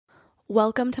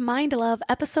Welcome to Mind Love,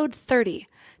 episode 30.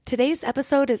 Today's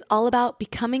episode is all about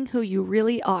becoming who you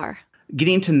really are.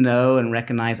 Getting to know and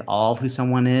recognize all of who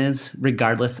someone is,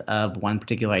 regardless of one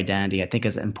particular identity, I think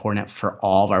is important for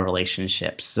all of our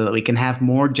relationships so that we can have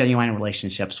more genuine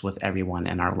relationships with everyone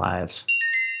in our lives.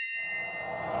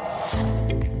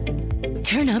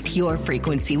 Turn up your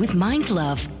frequency with Mind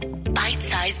Love.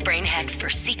 Bite-sized brain hacks for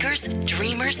seekers,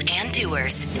 dreamers, and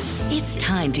doers. It's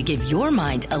time to give your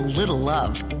mind a little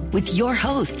love with your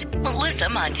host, Melissa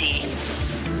Monti.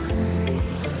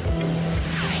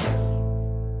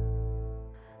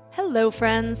 Hello,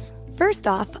 friends. First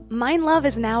off, Mind Love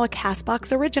is now a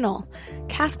CastBox original.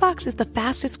 CastBox is the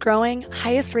fastest growing,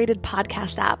 highest rated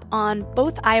podcast app on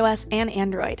both iOS and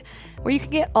Android, where you can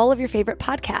get all of your favorite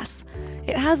podcasts.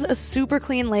 It has a super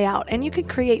clean layout, and you can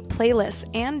create playlists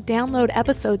and download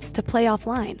episodes to play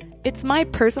offline. It's my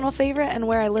personal favorite and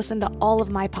where I listen to all of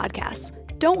my podcasts.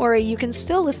 Don't worry, you can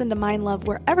still listen to Mind Love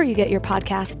wherever you get your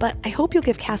podcasts, but I hope you'll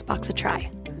give CastBox a try.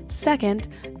 Second,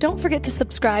 don't forget to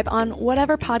subscribe on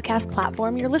whatever podcast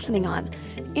platform you're listening on,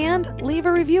 and leave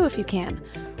a review if you can.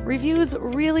 Reviews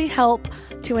really help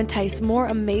to entice more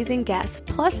amazing guests,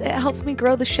 plus it helps me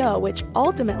grow the show, which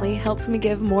ultimately helps me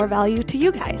give more value to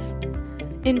you guys.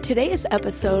 In today's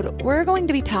episode, we're going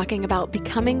to be talking about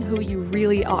becoming who you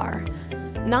really are.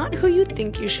 Not who you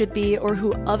think you should be or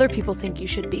who other people think you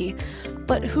should be,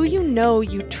 but who you know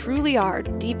you truly are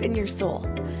deep in your soul.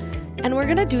 And we're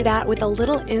going to do that with a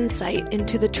little insight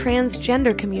into the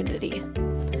transgender community.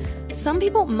 Some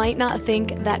people might not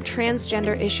think that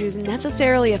transgender issues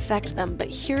necessarily affect them, but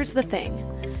here's the thing.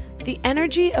 The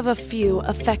energy of a few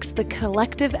affects the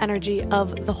collective energy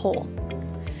of the whole.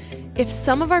 If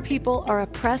some of our people are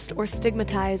oppressed or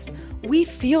stigmatized, we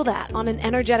feel that on an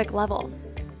energetic level.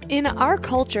 In our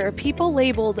culture, people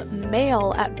labeled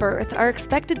male at birth are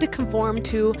expected to conform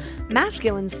to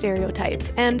masculine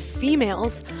stereotypes, and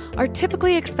females are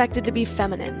typically expected to be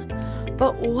feminine.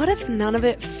 But what if none of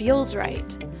it feels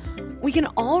right? We can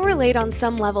all relate on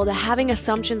some level to having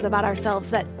assumptions about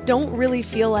ourselves that don't really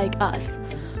feel like us.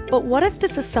 But what if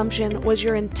this assumption was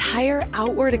your entire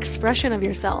outward expression of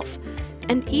yourself?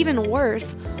 And even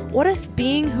worse, what if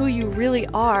being who you really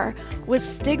are was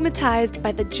stigmatized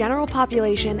by the general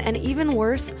population and even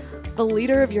worse, the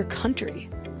leader of your country?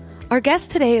 Our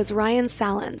guest today is Ryan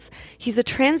Sallans. He's a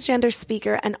transgender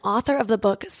speaker and author of the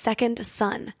book Second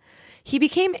Son. He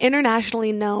became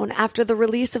internationally known after the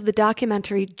release of the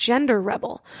documentary Gender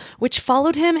Rebel, which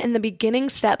followed him in the beginning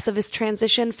steps of his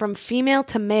transition from female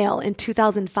to male in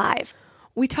 2005.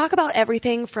 We talk about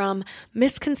everything from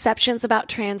misconceptions about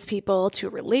trans people to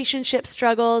relationship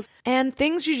struggles and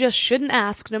things you just shouldn't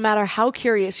ask no matter how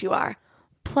curious you are.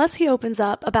 Plus, he opens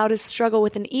up about his struggle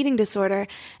with an eating disorder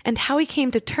and how he came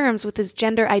to terms with his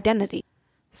gender identity.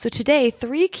 So today,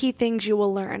 3 key things you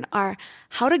will learn are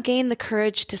how to gain the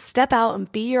courage to step out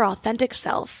and be your authentic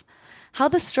self, how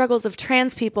the struggles of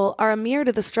trans people are a mirror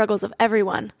to the struggles of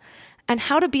everyone, and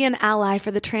how to be an ally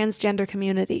for the transgender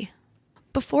community.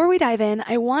 Before we dive in,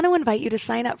 I want to invite you to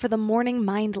sign up for the Morning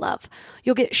Mind Love.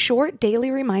 You'll get short daily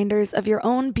reminders of your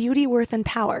own beauty, worth, and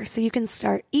power so you can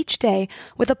start each day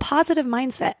with a positive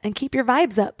mindset and keep your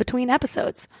vibes up between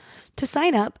episodes. To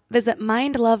sign up, visit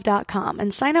mindlove.com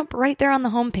and sign up right there on the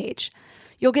homepage.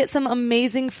 You'll get some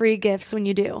amazing free gifts when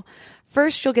you do.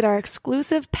 First, you'll get our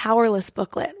exclusive Powerless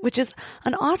booklet, which is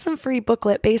an awesome free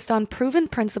booklet based on proven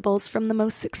principles from the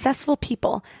most successful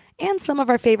people and some of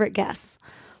our favorite guests.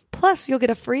 Plus, you'll get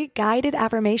a free guided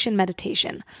affirmation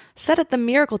meditation set at the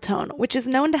miracle tone, which is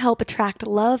known to help attract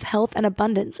love, health, and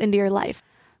abundance into your life.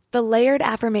 The layered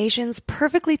affirmations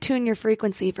perfectly tune your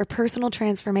frequency for personal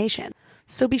transformation.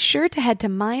 So be sure to head to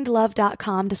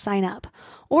mindlove.com to sign up.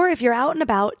 Or if you're out and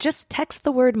about, just text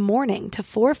the word morning to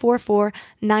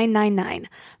 444-999.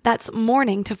 That's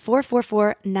morning to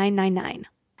 444-999.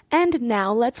 And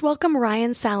now let's welcome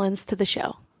Ryan Sallans to the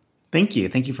show. Thank you.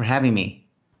 Thank you for having me.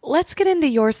 Let's get into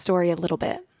your story a little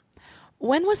bit.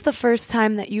 When was the first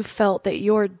time that you felt that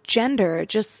your gender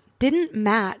just didn't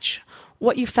match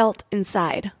what you felt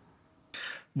inside?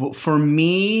 Well, for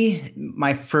me,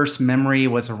 my first memory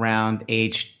was around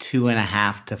age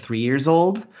 2.5 to 3 years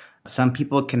old. Some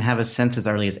people can have a sense as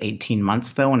early as 18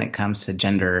 months, though, when it comes to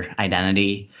gender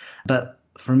identity. But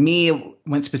for me, it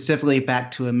went specifically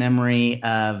back to a memory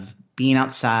of being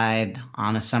outside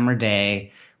on a summer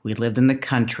day. We lived in the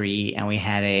country and we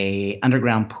had a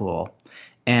underground pool.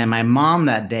 And my mom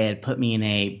that day had put me in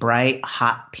a bright,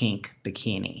 hot pink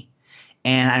bikini.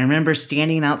 And I remember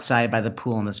standing outside by the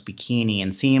pool in this bikini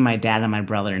and seeing my dad and my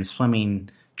brother in swimming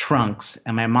trunks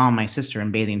and my mom and my sister in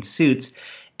bathing suits.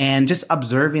 And just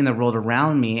observing the world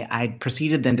around me, I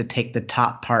proceeded then to take the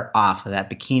top part off of that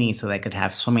bikini so that I could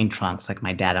have swimming trunks like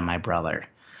my dad and my brother.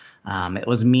 It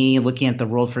was me looking at the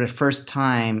world for the first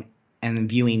time and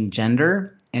viewing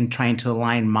gender and trying to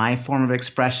align my form of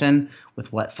expression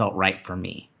with what felt right for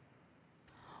me.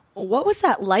 What was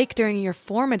that like during your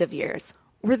formative years?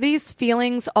 Were these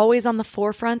feelings always on the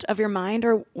forefront of your mind,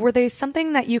 or were they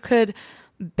something that you could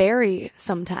bury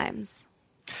sometimes?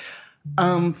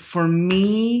 For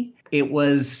me, it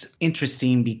was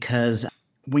interesting because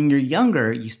when you're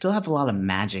younger, you still have a lot of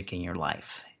magic in your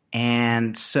life.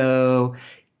 And so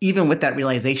even with that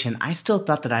realization, I still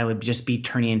thought that I would just be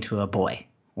turning into a boy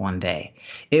one day.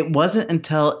 It wasn't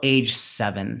until age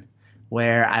 7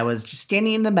 where I was just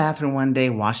standing in the bathroom one day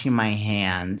washing my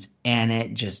hands, and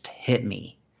it just hit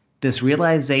me. This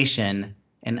realization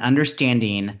and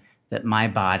understanding that my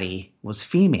body was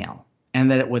female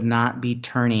and that it would not be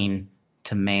turning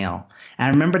to male. And I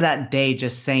remember that day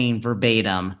just saying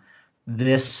verbatim,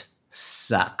 "This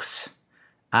sucks.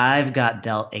 I've got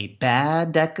dealt a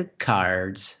bad deck of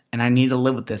cards, and I need to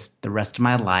live with this the rest of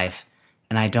my life,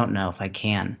 and I don't know if I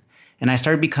can." And I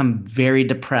started to become very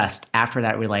depressed after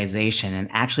that realization, and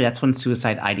actually that's when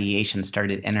suicide ideation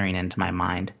started entering into my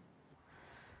mind.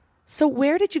 So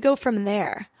where did you go from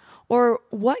there? Or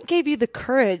what gave you the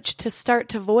courage to start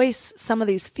to voice some of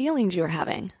these feelings you were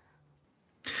having?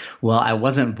 Well, I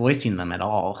wasn't voicing them at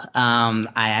all. I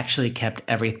actually kept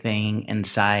everything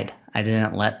inside. I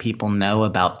didn't let people know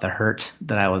about the hurt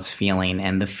that I was feeling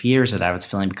and the fears that I was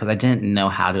feeling because I didn't know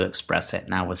how to express it,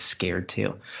 and I was scared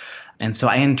to. And so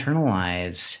I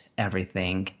internalized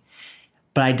everything.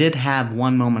 But I did have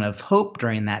one moment of hope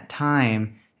during that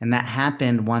time, and that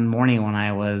happened one morning when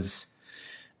I was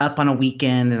up on a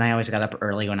weekend, and I always got up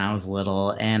early when I was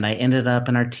little, and I ended up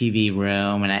in our TV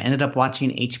room, and I ended up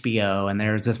watching HBO, and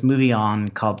there was this movie on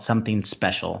called Something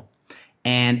Special.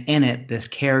 And in it, this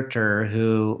character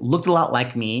who looked a lot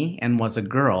like me and was a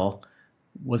girl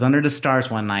was under the stars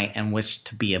one night and wished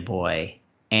to be a boy.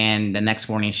 And the next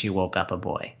morning, she woke up a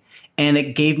boy. And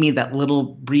it gave me that little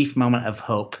brief moment of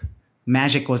hope.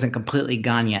 Magic wasn't completely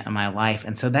gone yet in my life.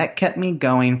 And so that kept me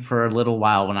going for a little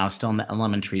while when I was still in the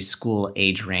elementary school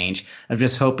age range of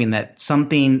just hoping that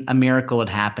a miracle would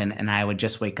happen and I would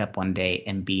just wake up one day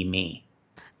and be me.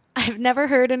 I've never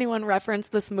heard anyone reference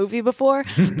this movie before,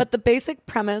 but the basic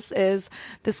premise is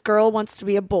this girl wants to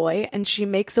be a boy and she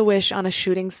makes a wish on a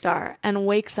shooting star and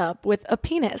wakes up with a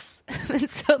penis. And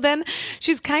so then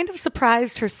she's kind of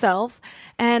surprised herself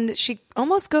and she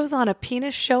almost goes on a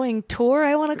penis showing tour,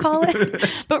 I want to call it.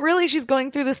 But really she's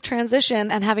going through this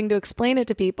transition and having to explain it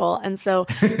to people. And so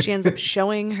she ends up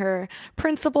showing her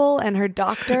principal and her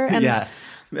doctor. And yeah.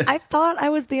 I thought I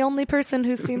was the only person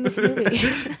who's seen this movie.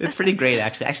 It's pretty great,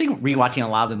 actually. Actually, rewatching a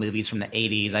lot of the movies from the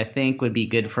 80s, I think would be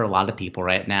good for a lot of people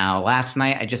right now. Last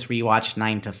night, I just rewatched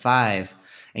 9 to 5.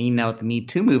 And, with the Me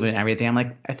Too movement and everything, I'm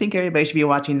like, I think everybody should be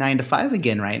watching 9 to 5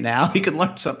 again right now. We could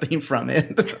learn something from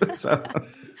it. So.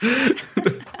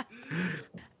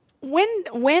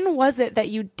 When was it that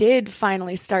you did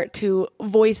finally start to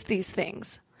voice these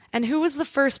things? And who was the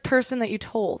first person that you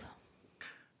told?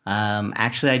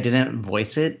 Actually, I didn't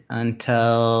voice it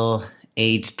until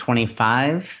age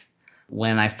 25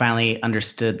 when I finally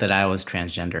understood that I was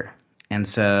transgender. And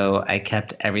so I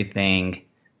kept everything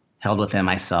held within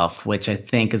myself, which I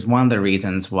think is one of the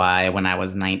reasons why when I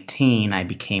was 19, I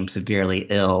became severely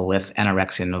ill with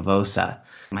anorexia nervosa,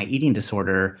 my eating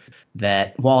disorder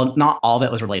that, while not all of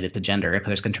it was related to gender, but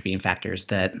there's contributing factors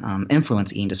that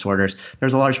influence eating disorders,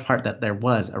 there's a large part that there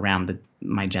was around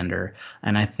my gender.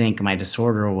 And I think my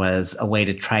disorder was a way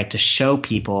to try to show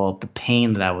people the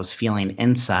pain that I was feeling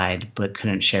inside but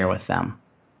couldn't share with them.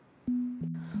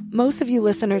 Most of you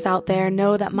listeners out there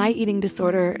know that my eating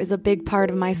disorder is a big part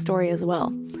of my story as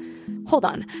well. Hold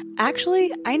on.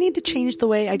 Actually, I need to change the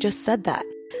way I just said that.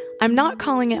 I'm not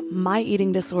calling it my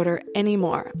eating disorder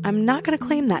anymore. I'm not going to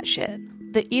claim that shit.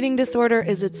 The eating disorder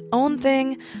is its own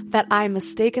thing that I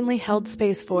mistakenly held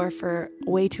space for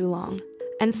way too long.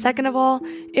 And second of all,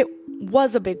 it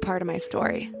was a big part of my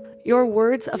story. Your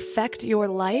words affect your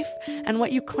life, and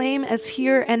what you claim as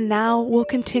here and now will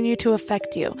continue to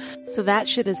affect you. So that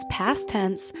shit is past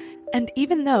tense, and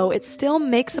even though it still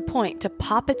makes a point to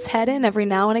pop its head in every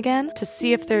now and again to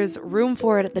see if there's room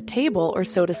for it at the table, or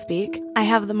so to speak, I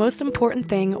have the most important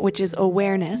thing, which is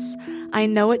awareness. I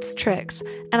know its tricks,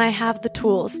 and I have the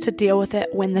tools to deal with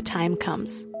it when the time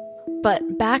comes.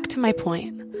 But back to my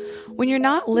point. When you're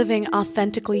not living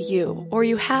authentically you, or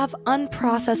you have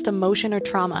unprocessed emotion or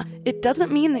trauma, it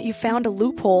doesn't mean that you found a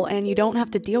loophole and you don't have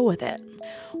to deal with it.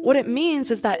 What it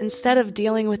means is that instead of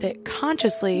dealing with it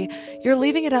consciously, you're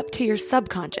leaving it up to your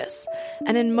subconscious.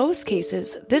 And in most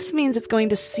cases, this means it's going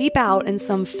to seep out in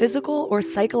some physical or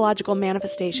psychological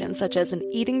manifestation, such as an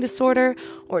eating disorder,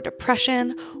 or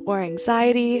depression, or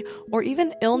anxiety, or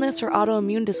even illness or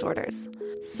autoimmune disorders.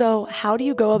 So how do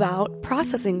you go about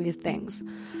processing these things?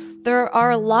 There are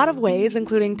a lot of ways,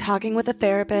 including talking with a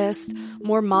therapist,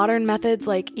 more modern methods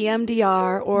like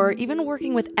EMDR, or even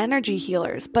working with energy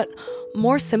healers. But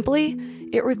more simply,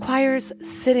 it requires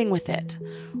sitting with it.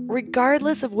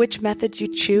 Regardless of which method you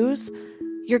choose,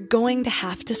 you're going to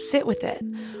have to sit with it,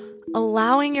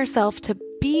 allowing yourself to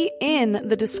be in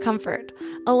the discomfort,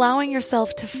 allowing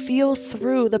yourself to feel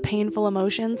through the painful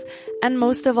emotions, and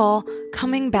most of all,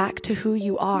 coming back to who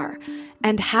you are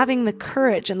and having the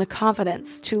courage and the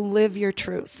confidence to live your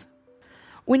truth.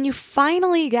 When you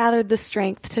finally gathered the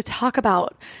strength to talk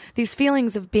about these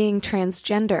feelings of being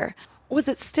transgender, was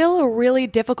it still a really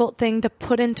difficult thing to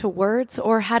put into words,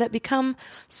 or had it become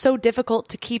so difficult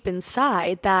to keep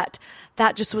inside that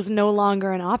just was no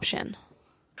longer an option?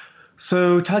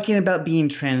 So talking about being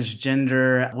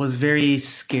transgender was very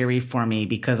scary for me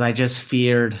because I just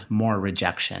feared more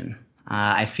rejection.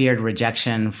 I feared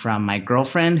rejection from my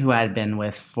girlfriend, who I had been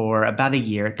with for about a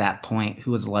year at that point,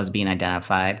 who was lesbian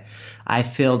identified. I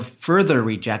feared further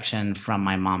rejection from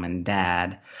my mom and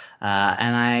dad.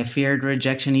 And I feared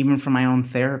rejection even from my own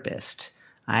therapist.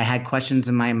 I had questions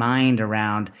in my mind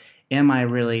around, am I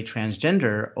really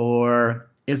transgender, or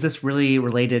is this really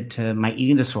related to my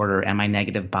eating disorder and my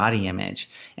negative body image?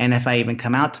 And if I even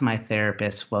come out to my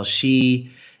therapist, will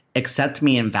she accept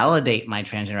me and validate my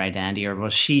transgender identity, or will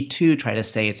she too try to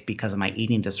say it's because of my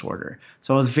eating disorder?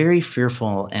 So I was very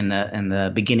fearful in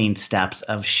the beginning steps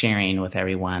of sharing with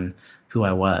everyone who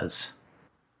I was.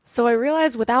 So I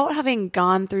realized without having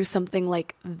gone through something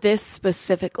like this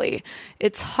specifically,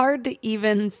 it's hard to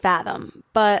even fathom,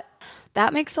 but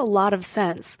that makes a lot of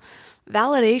sense.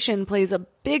 Validation plays a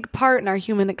big part in our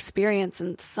human experience,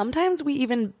 and sometimes we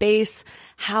even base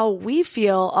how we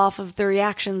feel off of the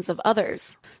reactions of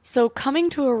others. So coming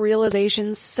to a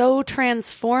realization so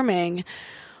transforming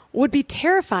would be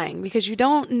terrifying because you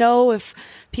don't know if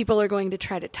people are going to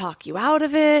try to talk you out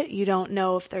of it. You don't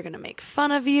know if they're going to make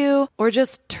fun of you or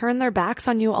just turn their backs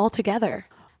on you altogether.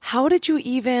 How did you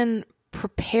even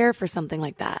prepare for something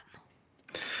like that?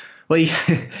 Well,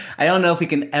 I don't know if we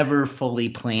can ever fully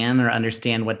plan or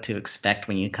understand what to expect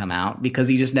when you come out, because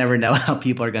you just never know how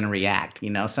people are going to react.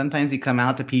 Sometimes you come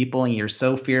out to people and you're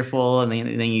so fearful, and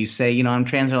then you say, I'm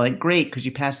trans. They're like, great, because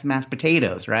you passed the mashed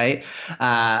potatoes, right?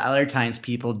 Other times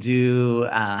people do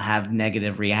have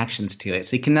negative reactions to it.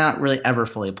 So you cannot really ever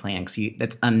fully plan because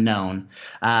that's unknown.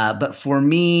 But for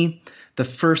me, the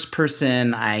first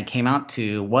person I came out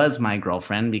to was my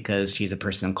girlfriend, because she's the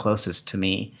person closest to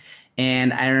me.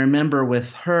 And I remember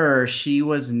with her, she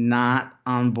was not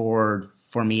on board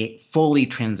for me fully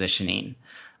transitioning.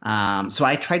 So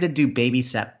I tried to do baby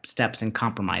steps and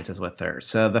compromises with her.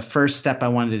 So the first step I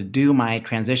wanted to do my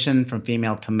transition from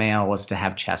female to male was to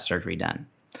have chest surgery done.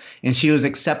 And she was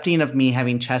accepting of me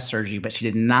having chest surgery, but she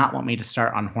did not want me to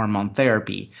start on hormone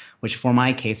therapy, which for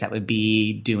my case, that would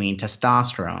be doing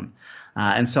testosterone.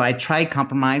 And so I tried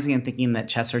compromising and thinking that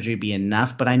chest surgery would be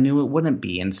enough, but I knew it wouldn't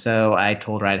be. And so I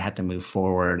told her I'd have to move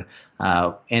forward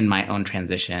in my own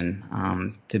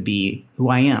transition to be who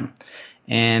I am.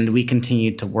 And we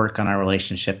continued to work on our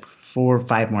relationship for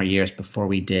 5 more years before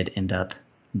we did end up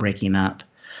breaking up.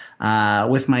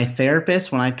 With my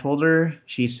therapist, when I told her,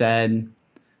 she said,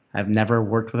 I've never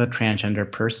worked with a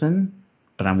transgender person,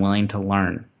 but I'm willing to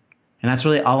learn. And that's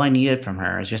really all I needed from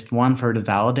her, is just one, for her to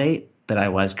validate that I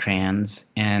was trans,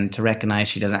 and to recognize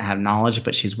she doesn't have knowledge,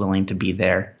 but she's willing to be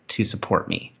there to support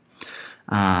me.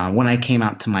 When I came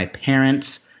out to my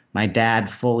parents, my dad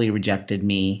fully rejected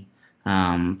me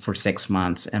for 6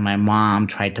 months, and my mom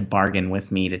tried to bargain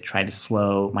with me to try to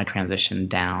slow my transition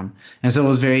down. And so it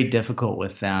was very difficult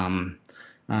with them.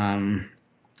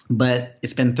 But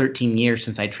it's been 13 years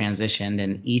since I transitioned,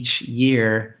 and each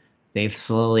year they've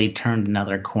slowly turned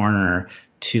another corner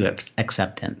to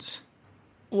acceptance.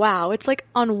 Wow, it's like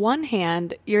on one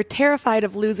hand, you're terrified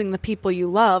of losing the people you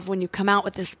love when you come out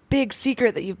with this big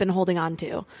secret that you've been holding on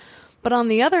to. But on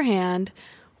the other hand,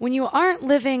 when you aren't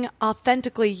living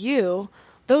authentically you,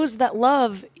 those that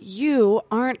love you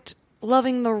aren't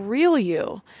loving the real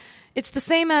you. It's the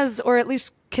same as, or at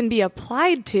least can be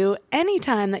applied to, any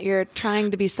time that you're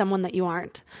trying to be someone that you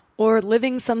aren't, or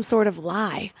living some sort of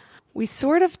lie. We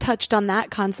sort of touched on that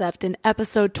concept in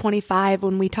episode 25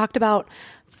 when we talked about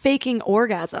faking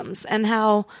orgasms and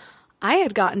how I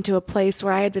had gotten to a place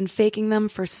where I had been faking them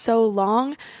for so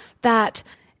long that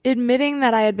Admitting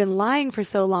that I had been lying for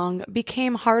so long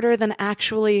became harder than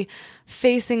actually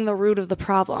facing the root of the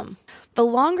problem. The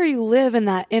longer you live in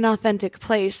that inauthentic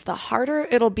place, the harder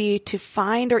it'll be to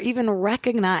find or even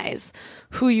recognize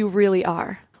who you really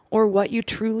are or what you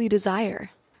truly desire.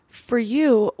 For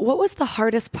you, what was the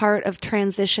hardest part of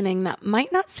transitioning that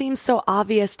might not seem so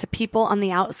obvious to people on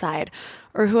the outside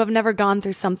or who have never gone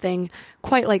through something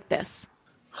quite like this?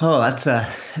 Oh, that's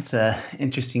a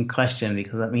interesting question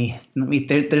because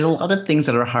there's a lot of things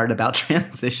that are hard about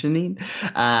transitioning.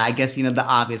 I guess, the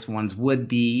obvious ones would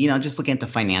be, just looking at the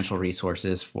financial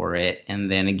resources for it. And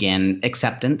then again,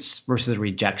 acceptance versus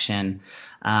rejection,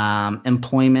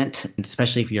 employment,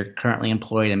 especially if you're currently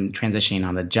employed and transitioning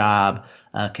on the job,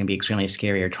 can be extremely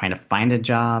scary, or trying to find a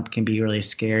job can be really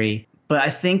scary. But I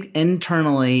think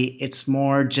internally it's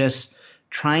more just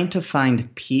trying to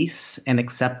find peace and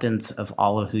acceptance of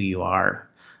all of who you are.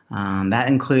 That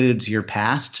includes your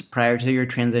past prior to your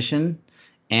transition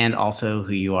and also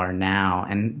who you are now,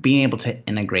 and being able to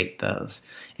integrate those.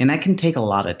 And that can take a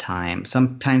lot of time.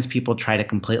 Sometimes people try to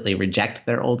completely reject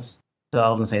their old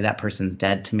selves and say that person's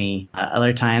dead to me.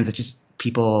 Other times it's just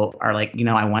people are like,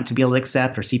 I want to be able to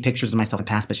accept or see pictures of myself in the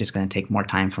past, but it's just going to take more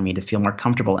time for me to feel more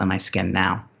comfortable in my skin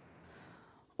now.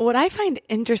 What I find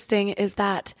interesting is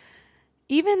that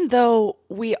even though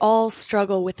we all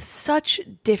struggle with such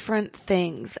different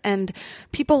things, and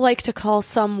people like to call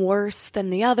some worse than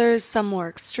the others, some more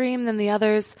extreme than the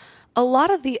others, a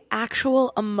lot of the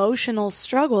actual emotional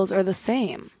struggles are the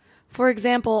same. For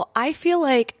example, I feel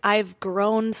like I've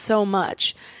grown so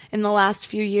much in the last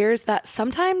few years that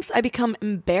sometimes I become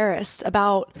embarrassed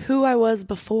about who I was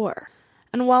before.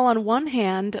 And while on one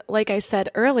hand, like I said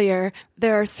earlier,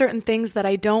 there are certain things that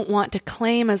I don't want to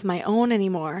claim as my own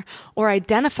anymore or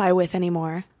identify with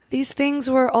anymore, these things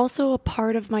were also a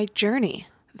part of my journey.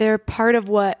 They're part of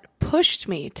what pushed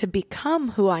me to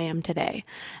become who I am today.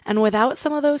 And without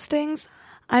some of those things,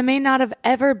 I may not have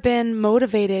ever been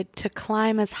motivated to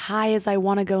climb as high as I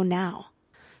want to go now.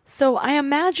 So I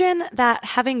imagine that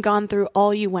having gone through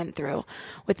all you went through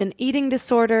with an eating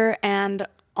disorder and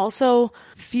also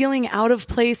feeling out of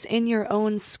place in your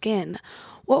own skin,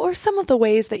 what were some of the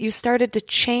ways that you started to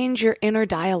change your inner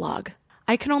dialogue?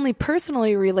 I can only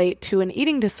personally relate to an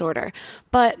eating disorder,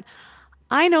 but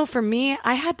I know for me,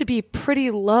 I had to be pretty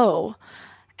low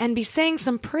and be saying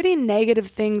some pretty negative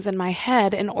things in my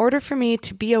head in order for me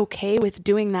to be okay with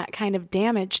doing that kind of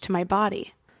damage to my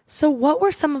body. So what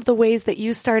were some of the ways that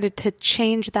you started to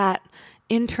change that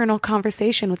internal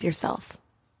conversation with yourself?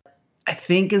 I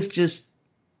think it's just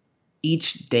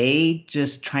each day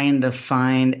just trying to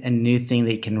find a new thing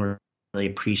that you can really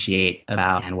appreciate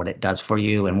about and what it does for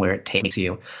you and where it takes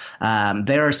you.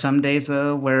 There are some days,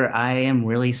 though, where I am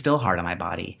really still hard on my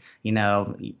body.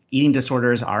 Eating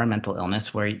disorders are a mental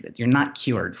illness where you're not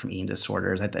cured from eating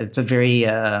disorders. It's a very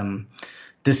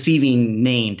deceiving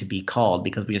name to be called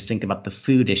because we just think about the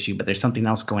food issue, but there's something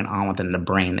else going on within the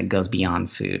brain that goes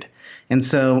beyond food. And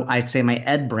so I say my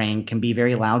ed brain can be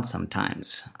very loud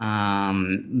sometimes.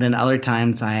 Then other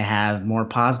times I have more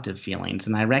positive feelings.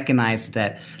 And I recognize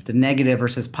that the negative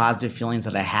versus positive feelings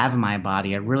that I have in my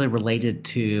body are really related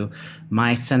to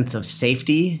my sense of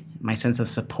safety, my sense of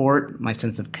support, my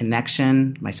sense of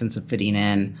connection, my sense of fitting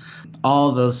in.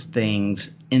 All those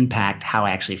things impact how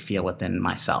I actually feel within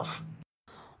myself.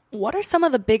 What are some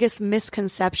of the biggest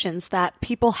misconceptions that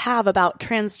people have about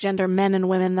transgender men and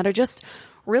women that are just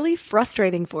really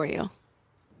frustrating for you?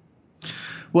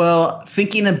 Well,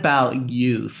 thinking about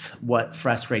youth, what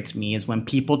frustrates me is when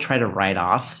people try to write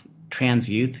off trans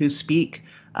youth who speak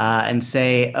and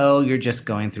say, oh, you're just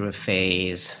going through a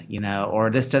phase, or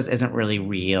this isn't really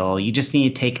real. You just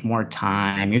need to take more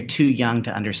time. You're too young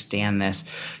to understand this.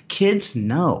 Kids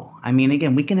know.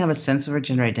 Again, we can have a sense of our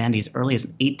gender identity as early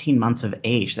as 18 months of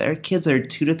age. There are kids that are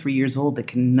 2 to 3 years old that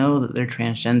can know that they're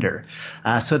transgender.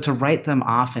 So to write them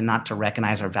off and not to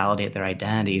recognize or validate their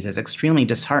identities is extremely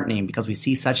disheartening because we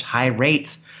see such high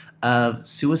rates of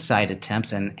suicide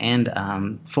attempts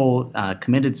and full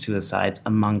committed suicides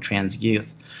among trans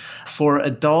youth. For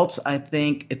adults, I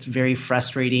think it's very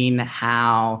frustrating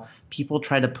how people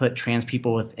try to put trans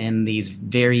people within these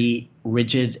very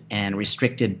rigid and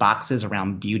restricted boxes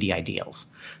around beauty ideals.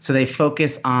 So they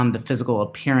focus on the physical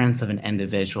appearance of an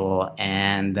individual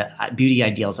and the beauty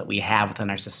ideals that we have within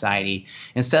our society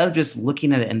instead of just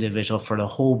looking at an individual for the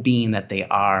whole being that they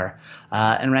are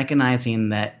and recognizing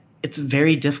that it's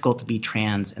very difficult to be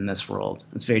trans in this world.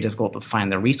 It's very difficult to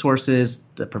find the resources,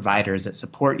 the providers that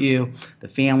support you, the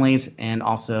families, and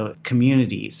also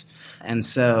communities. And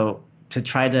so to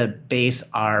try to base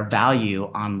our value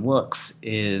on looks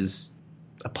is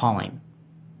appalling.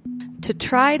 To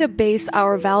try to base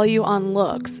our value on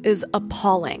looks is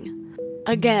appalling.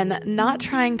 Again, not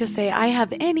trying to say I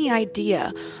have any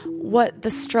idea what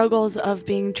the struggles of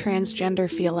being transgender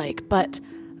feel like, but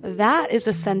that is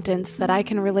a sentence that I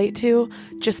can relate to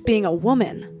just being a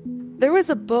woman. There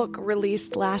was a book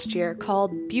released last year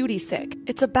called Beauty Sick.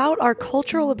 It's about our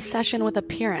cultural obsession with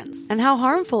appearance and how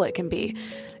harmful it can be.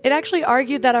 It actually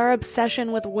argued that our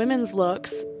obsession with women's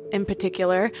looks, in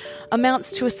particular,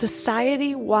 amounts to a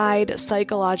society-wide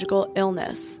psychological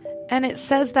illness. And it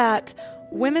says that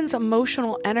women's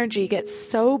emotional energy gets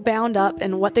so bound up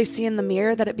in what they see in the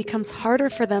mirror that it becomes harder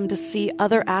for them to see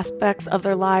other aspects of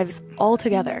their lives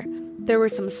altogether. There were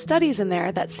some studies in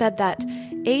there that said that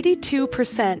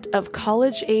 82% of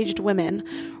college-aged women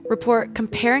report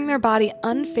comparing their body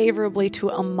unfavorably to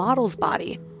a model's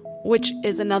body, which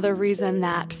is another reason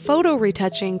that photo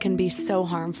retouching can be so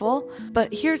harmful.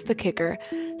 But here's the kicker.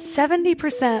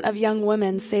 70% of young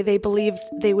women say they believed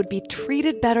they would be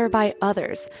treated better by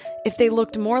others if they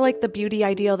looked more like the beauty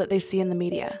ideal that they see in the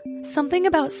media. Something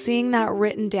about seeing that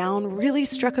written down really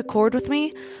struck a chord with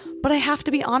me, but I have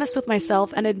to be honest with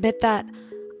myself and admit that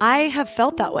I have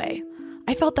felt that way.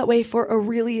 I felt that way for a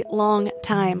really long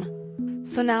time.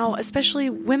 So now, especially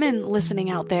women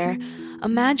listening out there,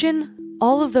 imagine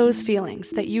all of those feelings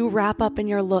that you wrap up in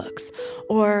your looks,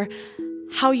 or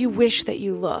how you wish that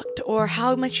you looked, or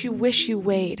how much you wish you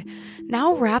weighed.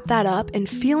 Now wrap that up in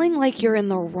feeling like you're in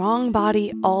the wrong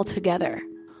body altogether.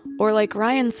 Or like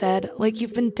Ryan said, like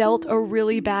you've been dealt a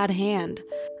really bad hand.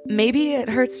 Maybe it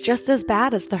hurts just as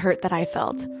bad as the hurt that I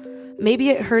felt. Maybe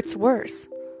it hurts worse.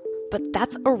 But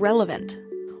that's irrelevant.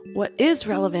 What is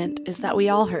relevant is that we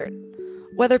all hurt.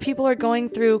 Whether people are going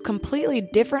through completely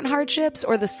different hardships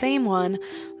or the same one,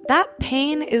 that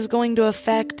pain is going to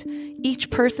affect each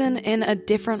person in a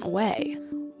different way.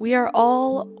 We are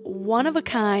all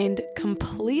one-of-a-kind,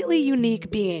 completely unique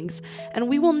beings, and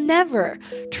we will never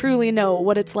truly know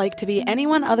what it's like to be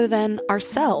anyone other than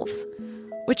ourselves,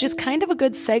 which is kind of a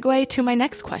good segue to my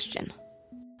next question.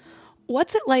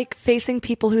 What's it like facing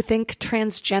people who think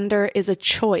transgender is a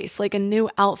choice, like a new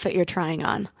outfit you're trying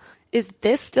on? Is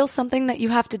this still something that you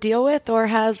have to deal with, or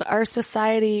has our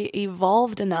society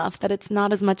evolved enough that it's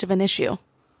not as much of an issue?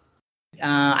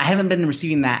 I haven't been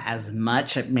receiving that as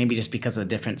much, maybe just because of the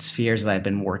different spheres that I've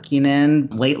been working in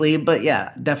lately. But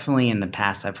yeah, definitely in the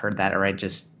past I've heard that, or I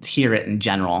just hear it in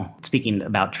general, speaking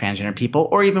about transgender people,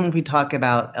 or even when we talk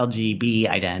about LGBT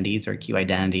identities or Q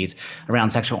identities around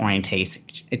sexual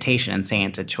orientation and saying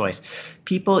it's a choice.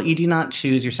 People, you do not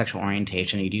choose your sexual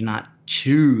orientation. You do not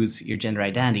choose your gender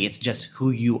identity. It's just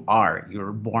who you are.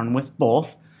 You're born with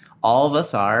both. All of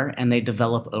us are, and they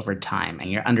develop over time, and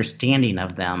your understanding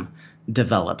of them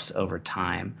develops over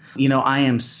time. You know, I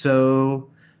am so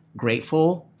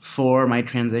grateful for my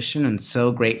transition and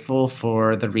so grateful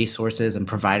for the resources and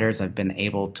providers I've been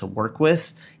able to work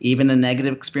with. Even in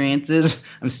negative experiences,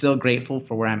 I'm still grateful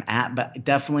for where I'm at, but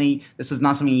definitely this is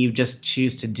not something you just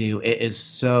choose to do. It is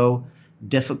so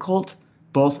difficult,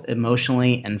 both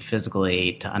emotionally and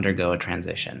physically, to undergo a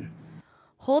transition.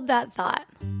 Hold that thought.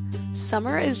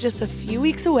 Summer is just a few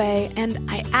weeks away,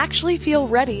 and I actually feel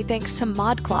ready thanks to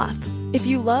ModCloth. If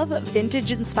you love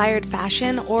vintage-inspired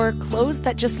fashion or clothes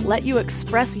that just let you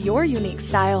express your unique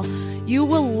style, you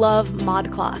will love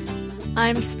ModCloth.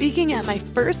 I'm speaking at my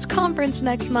first conference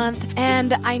next month,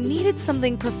 and I needed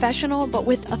something professional but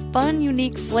with a fun,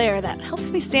 unique flair that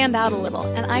helps me stand out a little,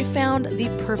 and I found the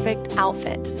perfect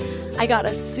outfit. I got a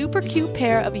super cute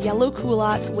pair of yellow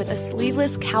culottes with a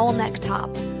sleeveless cowl neck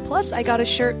top. Plus, I got a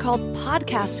shirt called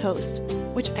Podcast Host,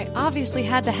 which I obviously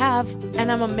had to have, and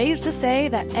I'm amazed to say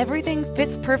that everything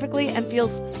fits perfectly and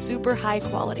feels super high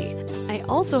quality. I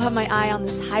also have my eye on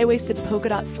this high-waisted polka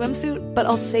dot swimsuit, but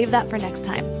I'll save that for next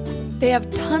time. They have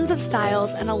tons of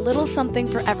styles and a little something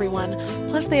for everyone.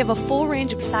 Plus, they have a full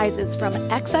range of sizes from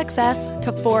XXS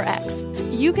to 4X.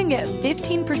 You can get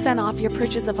 15% off your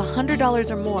purchase of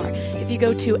 $100 or more if you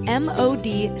go to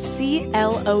modcloth.com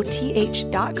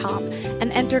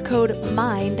and enter code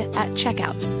MIND at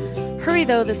checkout. Hurry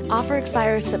though, this offer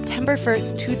expires September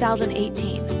 1st,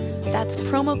 2018. That's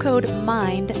promo code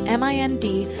MIND,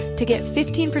 M-I-N-D, to get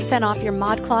 15% off your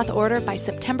ModCloth order by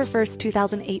September 1st,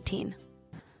 2018.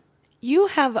 You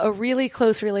have a really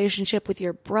close relationship with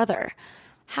your brother.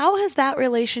 How has that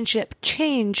relationship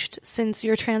changed since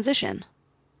your transition?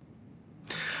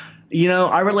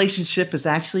 Our relationship is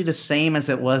actually the same as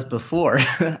it was before.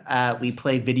 We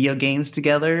played video games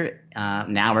together.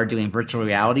 Now we're doing virtual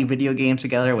reality video games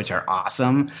together, which are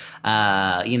awesome.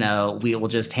 We will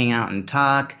just hang out and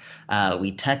talk.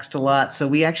 We text a lot. So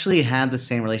we actually had the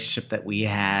same relationship that we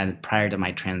had prior to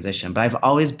my transition. But I've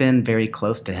always been very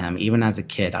close to him. Even as a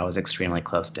kid, I was extremely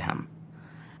close to him.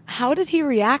 How did he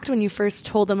react when you first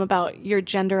told him about your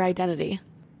gender identity?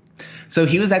 So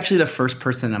he was actually the first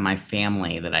person in my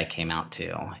family that I came out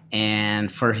to. And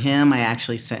for him, I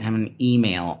actually sent him an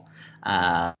email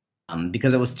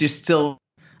because it was just still,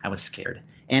 I was scared.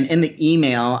 And in the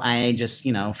email, I just,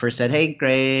 first said, "Hey,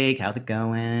 Greg, how's it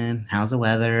going? How's the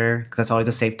weather?" Because that's always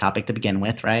a safe topic to begin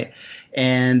with, right?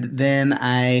 And then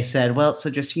I said, "Well, so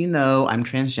just so you know, I'm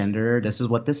transgender. This is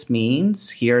what this means.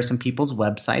 Here are some people's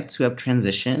websites who have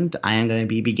transitioned. I am going to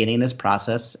be beginning this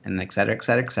process," and et cetera, et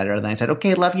cetera, et cetera. Then I said,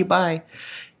 "Okay, love you, bye."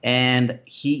 And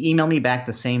he emailed me back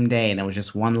the same day, and it was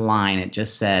just one line. It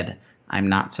just said, "I'm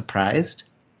not surprised.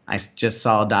 I just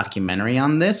saw a documentary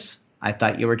on this. I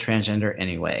thought you were transgender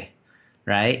anyway,"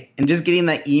 right? And just getting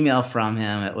that email from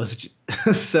him, it was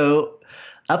so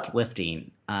uplifting.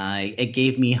 It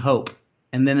gave me hope.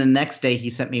 And then the next day,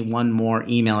 he sent me one more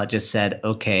email. It just said,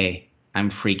 "Okay, I'm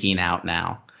freaking out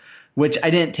now," which I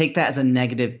didn't take that as a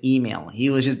negative email. He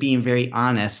was just being very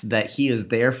honest that he was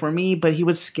there for me, but he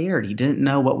was scared. He didn't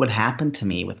know what would happen to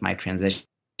me with my transition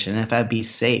and if I'd be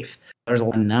safe. There's a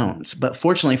lot of unknowns. But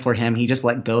fortunately for him, he just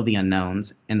let go of the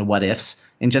unknowns and the what ifs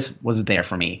and just was there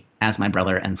for me as my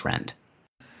brother and friend.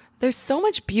 There's so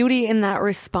much beauty in that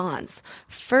response.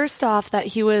 First off, that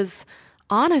he was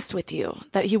honest with you,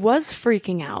 that he was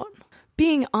freaking out.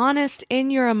 Being honest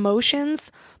in your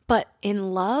emotions, but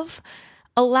in love,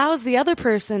 allows the other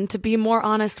person to be more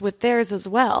honest with theirs as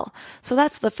well. So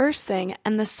that's the first thing.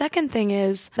 And the second thing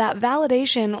is that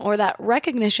validation, or that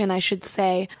recognition, I should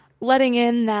say, letting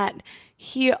in that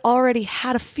he already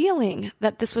had a feeling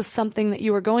that this was something that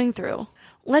you were going through,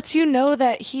 lets you know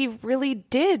that he really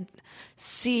did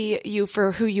see you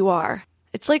for who you are.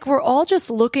 It's like we're all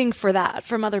just looking for that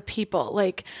from other people,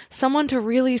 like someone to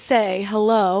really say,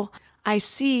 "Hello, I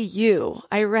see you.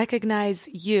 I recognize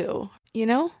you," you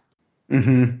know?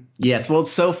 Mm-hmm. Yes. Well,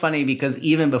 it's so funny because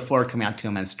even before coming out to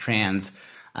him as trans,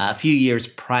 a few years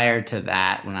prior to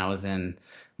that, when I was in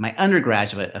my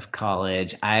undergraduate of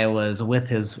college, I was with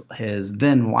his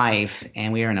then wife,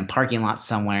 and we were in a parking lot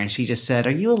somewhere, and she just said,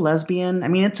 "Are you a lesbian? I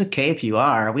mean, it's okay if you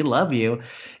are. We love you."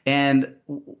 And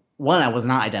one, I was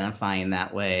not identifying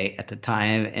that way at the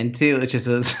time, and two, it just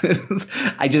was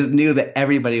I just knew that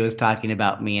everybody was talking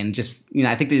about me, and just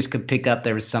I think they just could pick up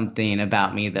there was something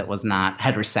about me that was not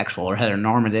heterosexual or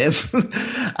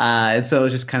heteronormative, and so it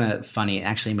was just kind of funny. It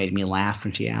actually made me laugh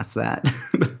when she asked that.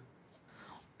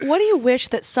 What do you wish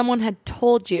that someone had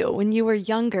told you when you were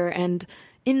younger and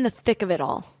in the thick of it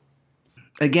all?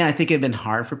 Again, I think it'd been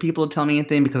hard for people to tell me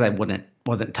anything because I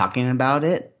wasn't talking about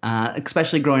it.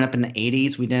 Especially growing up in the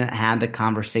 80s, we didn't have the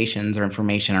conversations or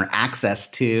information or access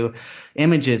to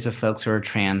images of folks who are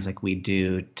trans like we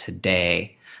do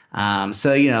today.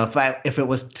 So if it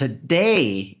was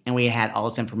today and we had all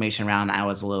this information around, I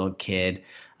was a little kid,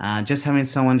 just having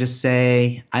someone just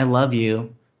say, "I love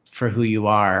you for who you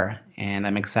are, and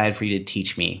I'm excited for you to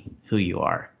teach me who you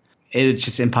are." It's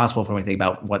just impossible for me to think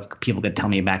about what people could tell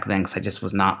me back then because I just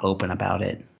was not open about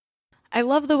it. I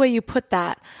love the way you put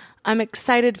that. I'm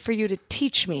excited for you to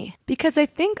teach me, because I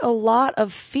think a lot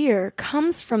of fear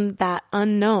comes from that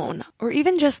unknown, or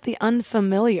even just the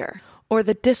unfamiliar, or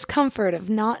the discomfort of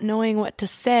not knowing what to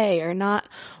say or not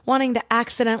wanting to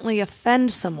accidentally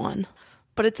offend someone.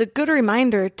 But it's a good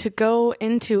reminder to go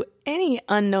into any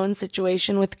unknown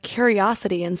situation with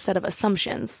curiosity instead of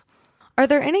assumptions. Are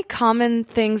there any common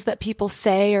things that people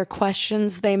say or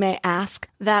questions they may ask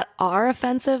that are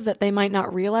offensive that they might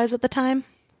not realize at the time?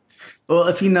 Well,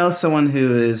 if you know someone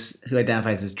who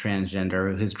identifies as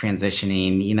transgender, who's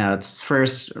transitioning, it's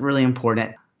first really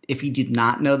important, if you did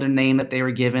not know their name that they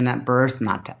were given at birth,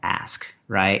 not to ask,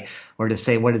 right? Or to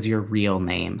say, "What is your real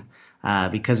name?"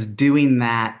 Because doing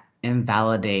that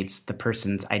invalidates the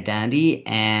person's identity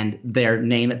and their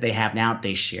name that they have now that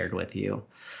they shared with you.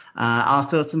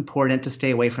 Also, it's important to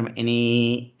stay away from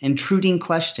any intruding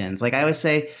questions. Like I always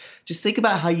say, just think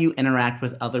about how you interact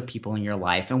with other people in your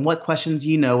life and what questions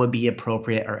would be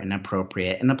appropriate or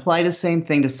inappropriate, and apply the same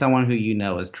thing to someone who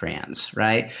is trans,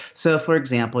 right? So, for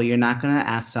example, you're not going to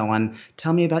ask someone,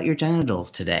 "Tell me about your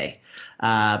genitals today."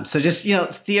 So just,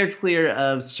 steer clear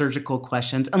of surgical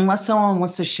questions unless someone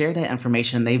wants to share that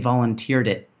information. They volunteered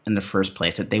it in the first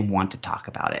place, that they want to talk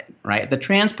about it, right? If the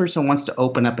trans person wants to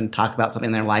open up and talk about something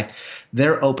in their life,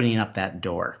 they're opening up that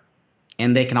door.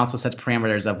 And they can also set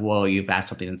parameters of, whoa, you've asked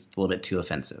something that's a little bit too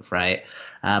offensive, right?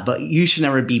 But you should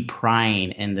never be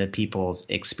prying into people's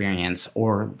experience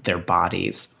or their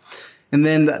bodies. And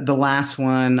then the last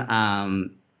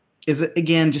one is,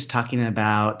 again, just talking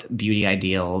about beauty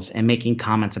ideals and making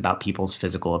comments about people's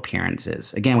physical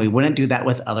appearances. Again, we wouldn't do that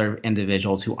with other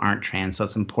individuals who aren't trans. So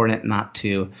it's important not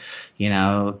to,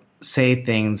 say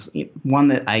things. One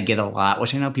that I get a lot,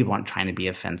 which I know people aren't trying to be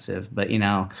offensive, but,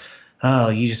 oh,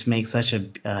 you just make such a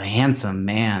handsome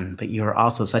man, but you're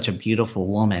also such a beautiful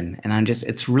woman. And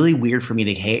it's really weird for me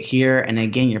to hear. And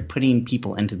again, you're putting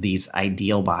people into these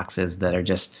ideal boxes that are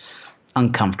just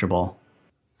uncomfortable.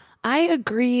 I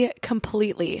agree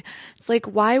completely. It's like,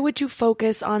 why would you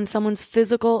focus on someone's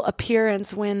physical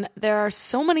appearance when there are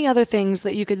so many other things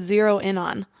that you could zero in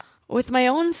on? With my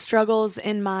own struggles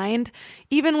in mind,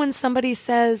 even when somebody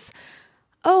says,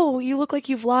 oh, you look like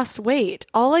you've lost weight,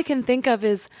 all I can think of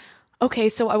is, okay,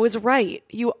 so I was right.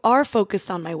 You are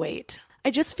focused on my weight. I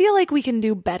just feel like we can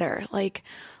do better. Like,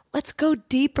 let's go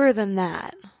deeper than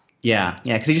that. Yeah,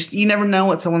 because you never know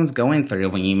what someone's going through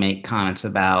when you make comments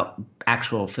about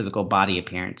actual physical body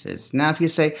appearances. Now, if you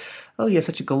say, oh, you have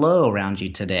such a glow around you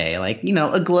today, like,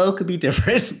 a glow could be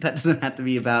different. That doesn't have to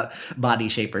be about body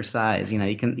shape or size.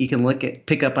 You can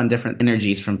pick up on different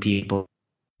energies from people.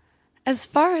 As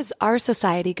far as our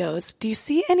society goes, do you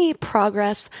see any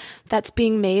progress that's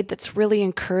being made that's really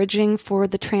encouraging for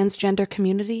the transgender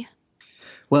community?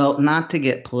 Well, not to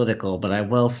get political, but I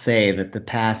will say that the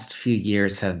past few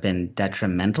years have been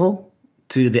detrimental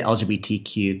to the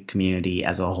LGBTQ community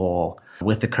as a whole.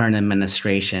 With the current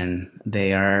administration,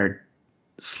 they are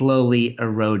slowly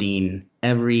eroding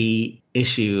every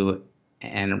issue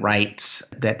and rights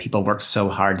that people work so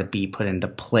hard to be put into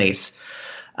place.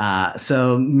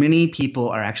 So many people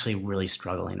are actually really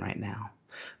struggling right now.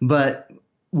 But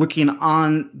looking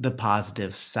on the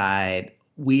positive side,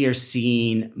 we are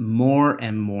seeing more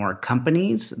and more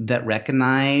companies that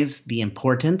recognize the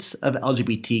importance of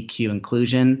LGBTQ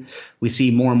inclusion. We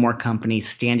see more and more companies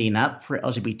standing up for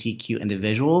LGBTQ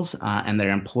individuals and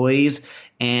their employees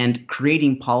and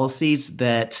creating policies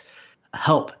that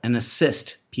help and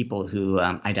assist people who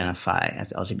identify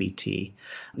as LGBT.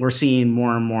 We're seeing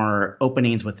more and more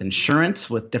openings with insurance,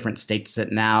 with different states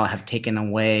that now have taken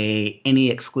away any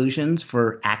exclusions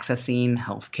for accessing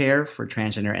healthcare for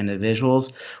transgender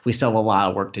individuals. We still have a lot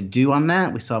of work to do on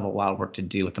that. We still have a lot of work to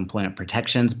do with employment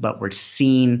protections, but we're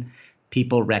seeing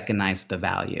people recognize the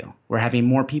value. We're having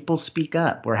more people speak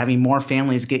up. We're having more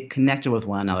families get connected with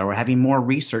one another. We're having more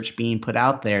research being put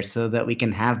out there so that we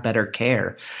can have better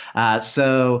care.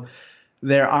 So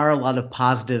there are a lot of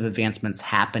positive advancements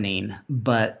happening,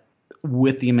 but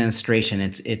with the administration,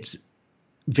 it's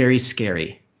very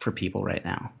scary for people right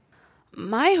now.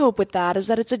 My hope with that is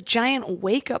that it's a giant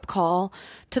wake-up call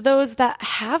to those that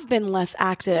have been less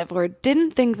active or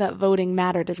didn't think that voting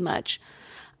mattered as much.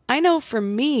 I know for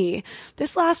me,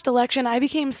 this last election, I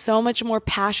became so much more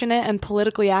passionate and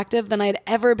politically active than I'd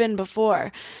ever been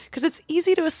before, because it's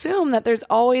easy to assume that there's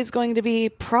always going to be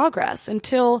progress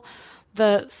until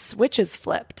the switch is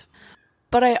flipped.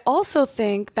 But I also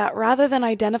think that rather than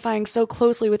identifying so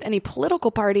closely with any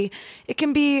political party, it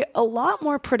can be a lot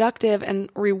more productive and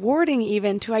rewarding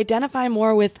even to identify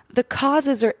more with the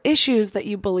causes or issues that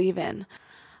you believe in.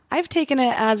 I've taken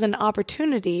it as an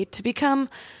opportunity to become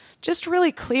just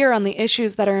really clear on the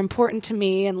issues that are important to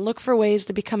me and look for ways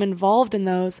to become involved in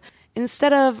those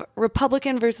instead of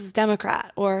Republican versus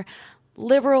Democrat or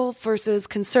liberal versus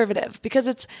conservative, because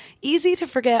it's easy to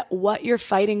forget what you're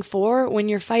fighting for when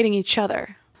you're fighting each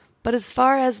other. But as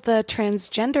far as the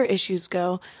transgender issues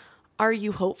go, are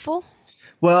you hopeful?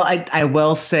 Well, I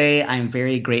will say I'm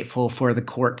very grateful for the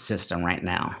court system right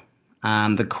now.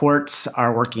 The courts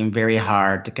are working very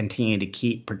hard to continue to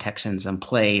keep protections in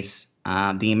place.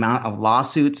 The amount of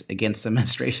lawsuits against the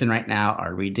administration right now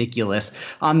are ridiculous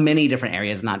on many different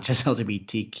areas, not just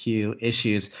LGBTQ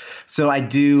issues. So I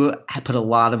do put a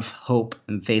lot of hope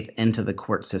and faith into the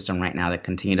court system right now to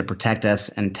continue to protect us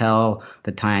until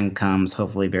the time comes,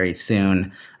 hopefully very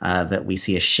soon, that we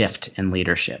see a shift in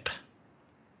leadership.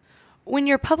 When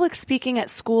you're public speaking at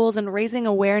schools and raising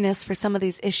awareness for some of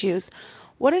these issues,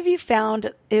 what have you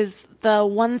found is the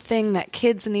one thing that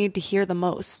kids need to hear the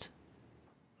most?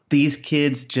 These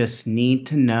kids just need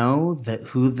to know that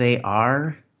who they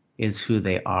are is who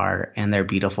they are, and they're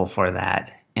beautiful for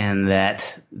that, and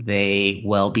that they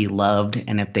will be loved.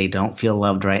 And if they don't feel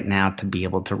loved right now, to be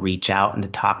able to reach out and to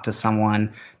talk to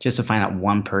someone, just to find out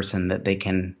one person that they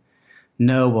can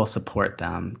know will support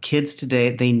them. Kids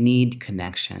today, they need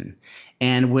connection.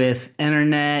 And with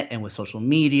internet and with social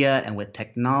media and with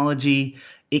technology,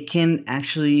 it can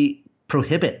actually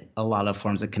prohibit a lot of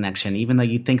forms of connection, even though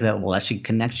you think that, well, that should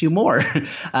connect you more.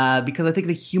 Because I think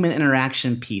the human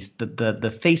interaction piece,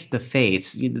 the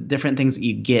face-to-face, the different things that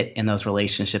you get in those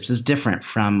relationships is different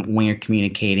from when you're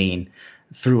communicating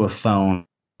through a phone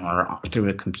or through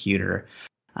a computer.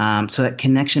 So that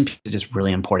connection piece is just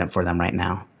really important for them right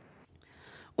now.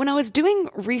 When I was doing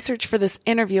research for this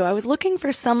interview, I was looking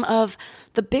for some of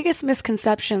the biggest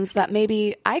misconceptions that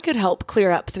maybe I could help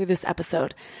clear up through this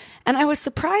episode. And I was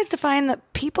surprised to find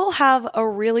that people have a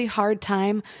really hard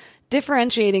time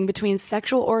differentiating between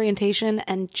sexual orientation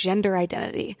and gender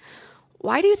identity.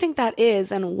 Why do you think that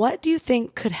is, and what do you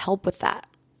think could help with that?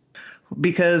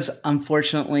 Because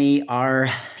unfortunately, our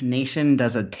nation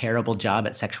does a terrible job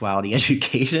at sexuality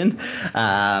education.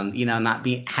 Not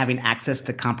having access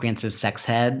to comprehensive sex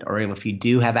ed, or if you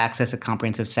do have access to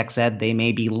comprehensive sex ed, they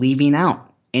may be leaving out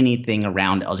anything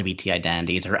around LGBT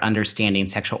identities or understanding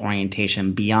sexual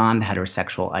orientation beyond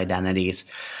heterosexual identities.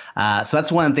 So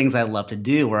that's one of the things I love to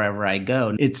do wherever I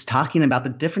go. It's talking about the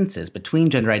differences between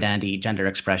gender identity, gender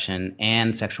expression,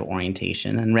 and sexual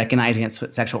orientation, and recognizing that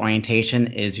sexual orientation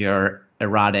is your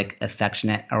erotic,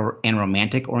 affectionate, and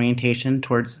romantic orientation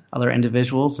towards other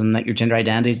individuals, and that your gender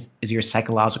identity is your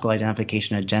psychological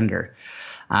identification of gender.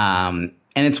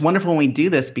 And it's wonderful when we do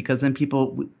this, because then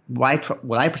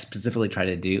what I specifically try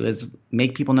to do is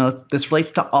make people know this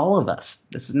relates to all of us.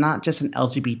 This is not just an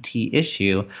LGBT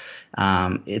issue.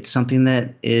 It's something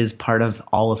that is part of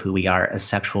all of who we are as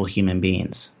sexual human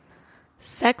beings.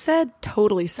 Sex ed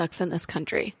totally sucks in this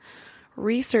country.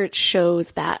 Research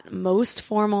shows that most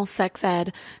formal sex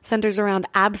ed centers around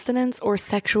abstinence or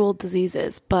sexual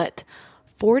diseases, but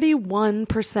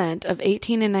 41% of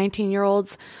 18 and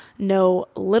 19-year-olds know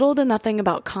little to nothing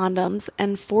about condoms,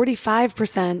 and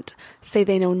 45% say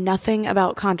they know nothing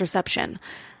about contraception.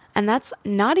 And that's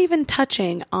not even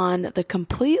touching on the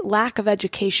complete lack of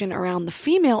education around the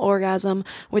female orgasm,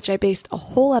 which I based a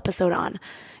whole episode on.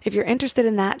 If you're interested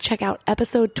in that, check out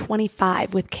episode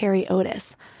 25 with Carrie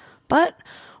Otis. But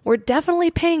we're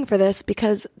definitely paying for this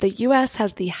because the U.S.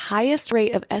 has the highest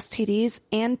rate of STDs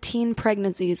and teen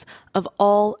pregnancies of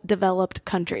all developed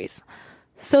countries.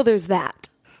 So there's that.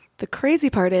 The crazy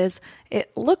part is,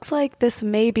 it looks like this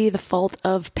may be the fault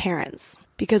of parents,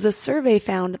 because a survey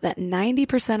found that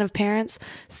 90% of parents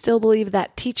still believe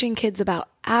that teaching kids about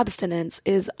abstinence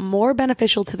is more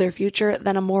beneficial to their future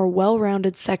than a more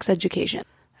well-rounded sex education.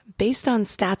 Based on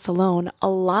stats alone, a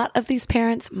lot of these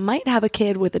parents might have a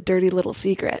kid with a dirty little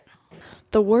secret.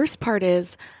 The worst part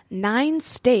is, 9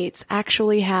 states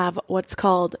actually have what's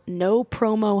called no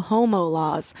promo homo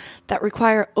laws that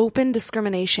require open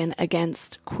discrimination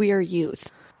against queer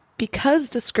youth. Because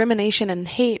discrimination and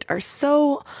hate are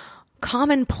so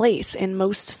commonplace in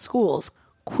most schools,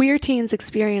 queer teens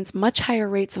experience much higher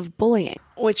rates of bullying,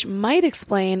 which might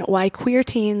explain why queer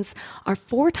teens are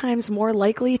 4 times more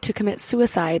likely to commit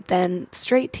suicide than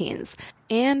straight teens,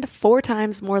 and 4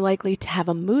 times more likely to have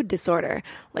a mood disorder,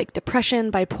 like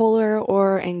depression, bipolar,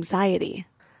 or anxiety.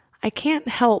 I can't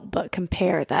help but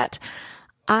compare that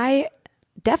I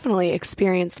definitely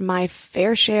experienced my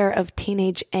fair share of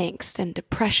teenage angst and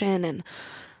depression and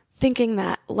thinking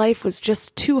that life was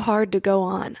just too hard to go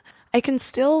on. I can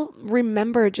still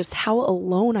remember just how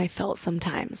alone I felt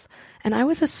sometimes, and I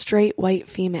was a straight white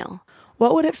female.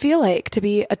 What would it feel like to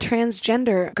be a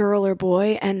transgender girl or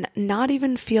boy and not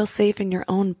even feel safe in your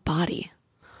own body?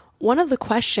 One of the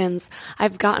questions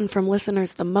I've gotten from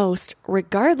listeners the most,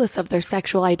 regardless of their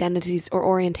sexual identities or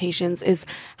orientations, is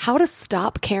how to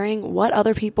stop caring what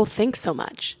other people think so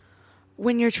much.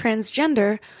 When you're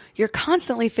transgender, you're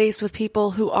constantly faced with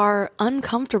people who are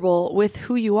uncomfortable with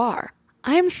who you are.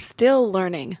 I am still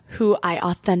learning who I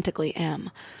authentically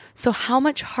am. So how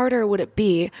much harder would it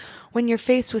be when you're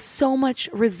faced with so much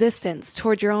resistance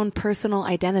toward your own personal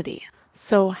identity?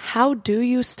 So how do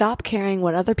you stop caring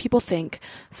what other people think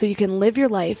so you can live your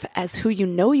life as who you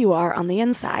know you are on the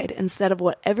inside instead of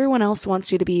what everyone else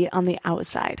wants you to be on the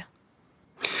outside?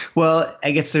 Well,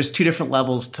 I guess there's 2 different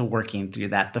levels to working through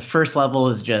that. The first level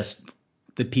is just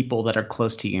the people that are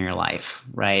close to you in your life,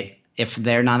 right? If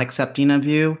they're not accepting of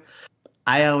you,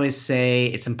 I always say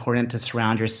it's important to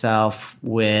surround yourself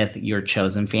with your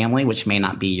chosen family, which may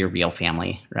not be your real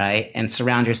family, right? And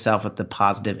surround yourself with the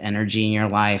positive energy in your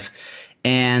life,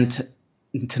 and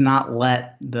to not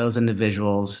let those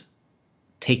individuals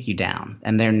take you down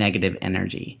and their negative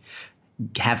energy.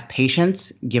 Have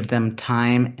patience, give them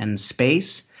time and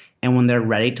space, and when they're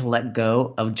ready to let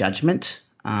go of judgment,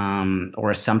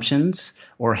 or assumptions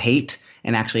or hate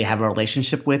and actually have a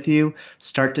relationship with you,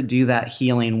 start to do that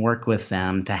healing work with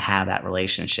them to have that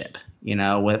relationship. You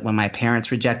know, when my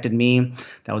parents rejected me,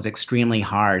 that was extremely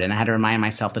hard. And I had to remind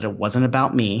myself that it wasn't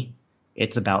about me.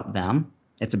 It's about them.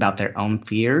 It's about their own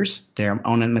fears, their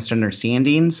own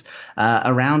misunderstandings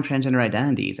around transgender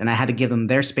identities. And I had to give them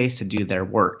their space to do their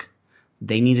work.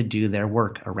 They need to do their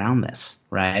work around this,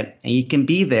 right? And you can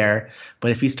be there, but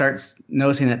if you start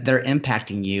noticing that they're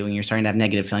impacting you and you're starting to have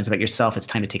negative feelings about yourself, it's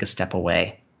time to take a step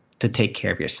away to take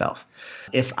care of yourself.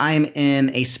 If I'm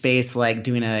in a space like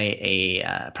doing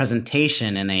a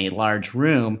presentation in a large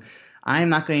room, I'm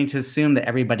not going to assume that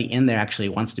everybody in there actually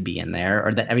wants to be in there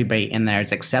or that everybody in there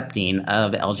is accepting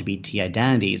of LGBT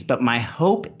identities. But my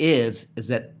hope is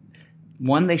that,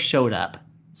 one, they showed up.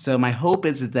 So my hope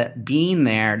is that being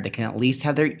there, they can at least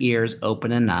have their ears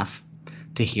open enough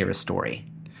to hear a story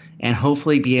and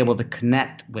hopefully be able to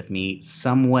connect with me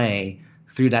some way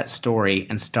through that story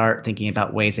and start thinking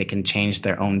about ways they can change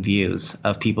their own views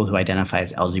of people who identify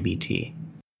as LGBT.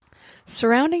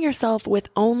 Surrounding yourself with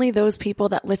only those people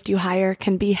that lift you higher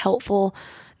can be helpful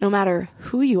no matter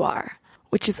who you are,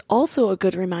 which is also a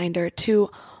good reminder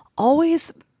to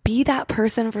always be that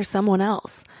person for someone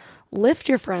else. Lift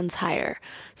your friends higher,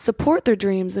 support their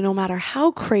dreams no matter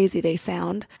how crazy they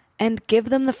sound, and give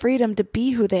them the freedom to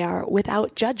be who they are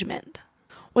without judgment.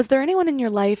 Was there anyone in your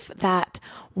life that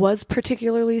was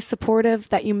particularly supportive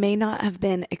that you may not have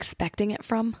been expecting it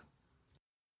from?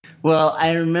 Well,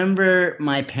 I remember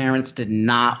my parents did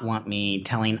not want me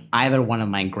telling either one of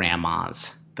my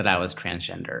grandmas that I was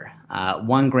transgender.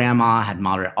 One grandma had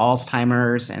moderate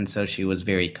Alzheimer's, and so she was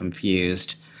very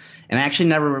confused. And I actually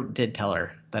never did tell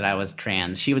her that I was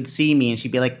trans. She would see me and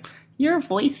she'd be like, "Your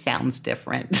voice sounds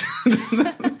different." And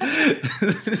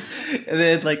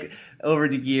then, like, over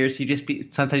the years, she'd just be,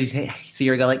 sometimes you see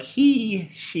her go like, he,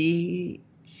 she.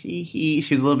 She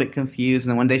was a little bit confused. And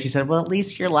then one day she said, "Well, at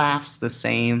least your laugh's the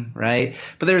same," right?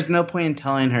 But there was no point in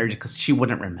telling her because she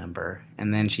wouldn't remember.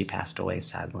 And then she passed away,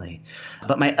 sadly.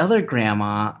 But my other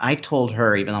grandma, I told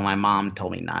her, even though my mom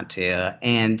told me not to.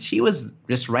 And she was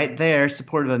just right there,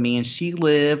 supportive of me. And she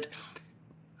lived,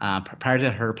 prior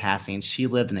to her passing, she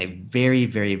lived in a very,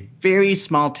 very, very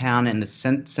small town in the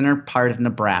center part of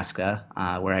Nebraska,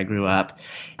 where I grew up,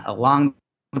 along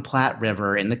the Platte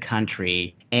River in the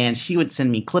country. And she would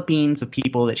send me clippings of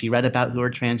people that she read about who were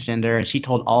transgender. And she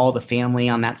told all the family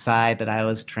on that side that I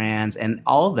was trans. And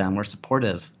all of them were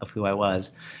supportive of who I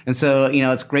was. And so, you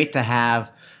know, it's great to have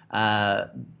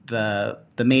the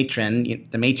matron,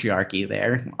 the matriarchy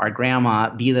there, our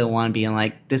grandma, be the one being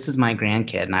like, "This is my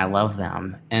grandkid and I love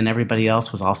them." And everybody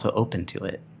else was also open to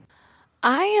it.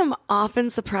 I am often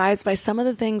surprised by some of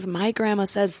the things my grandma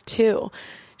says too.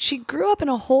 She grew up in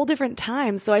a whole different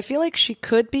time, so I feel like she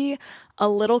could be a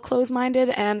little close-minded,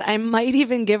 and I might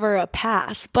even give her a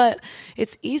pass. But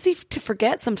it's easy to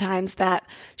forget sometimes that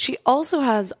she also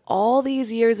has all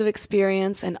these years of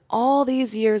experience and all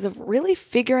these years of really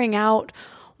figuring out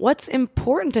what's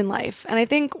important in life. And I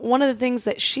think one of the things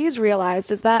that she's realized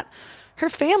is that her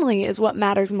family is what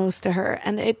matters most to her,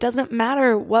 and it doesn't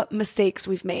matter what mistakes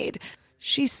we've made.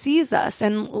 She sees us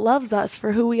and loves us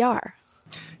for who we are.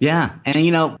 Yeah. And,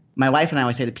 you know, my wife and I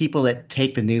always say the people that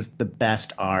take the news the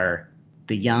best are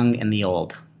the young and the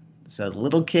old. So the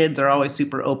little kids are always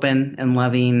super open and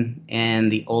loving,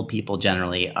 and the old people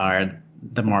generally are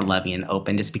the more loving and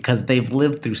open just because they've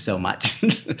lived through so much.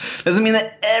 Doesn't mean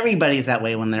that everybody's that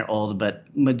way when they're old, but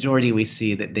majority we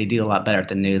see that they do a lot better at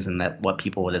the news than that what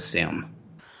people would assume.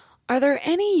 Are there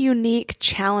any unique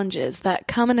challenges that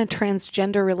come in a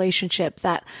transgender relationship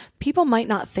that people might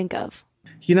not think of?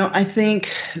 You know, I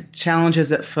think challenges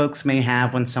that folks may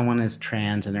have when someone is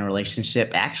trans in a relationship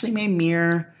actually may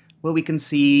mirror what we can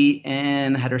see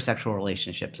in heterosexual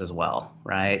relationships as well,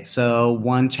 right? So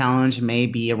one challenge may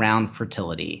be around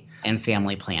fertility and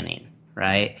family planning,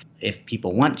 right? If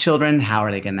people want children, how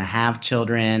are they going to have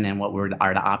children, and what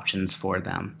are the options for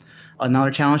them? Another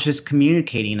challenge is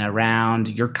communicating around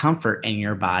your comfort in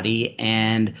your body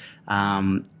and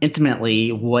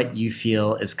intimately what you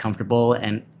feel is comfortable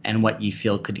and what you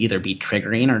feel could either be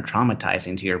triggering or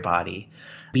traumatizing to your body.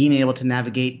 Being able to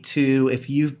navigate to, if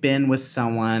you've been with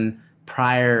someone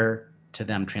prior to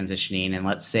them transitioning, and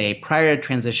let's say prior to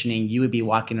transitioning, you would be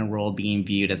walking the world being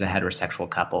viewed as a heterosexual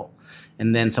couple.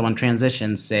 And then someone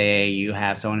transitions, say you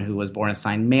have someone who was born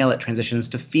assigned male that transitions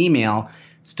to female,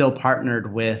 still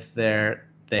partnered with their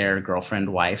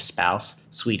girlfriend, wife, spouse,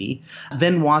 sweetie,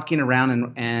 then walking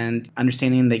around and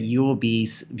understanding that you will be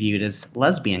viewed as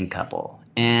lesbian couple.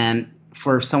 And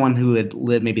for someone who had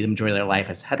lived maybe the majority of their life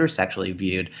as heterosexually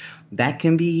viewed, that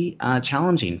can be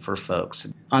challenging for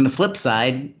folks. On the flip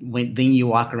side, then you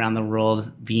walk around the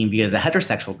world being viewed as a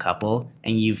heterosexual couple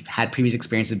and you've had previous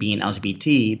experience of being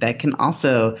LGBT, that can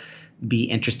also be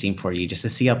interesting for you just to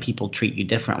see how people treat you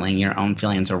differently and your own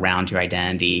feelings around your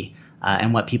identity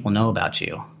and what people know about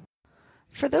you.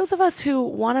 For those of us who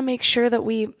want to make sure that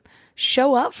we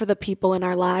show up for the people in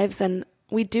our lives and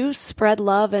we do spread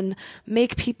love and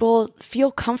make people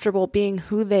feel comfortable being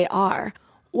who they are,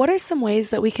 what are some ways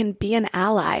that we can be an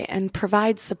ally and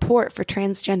provide support for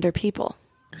transgender people?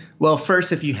 Well,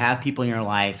 first, if you have people in your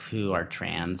life who are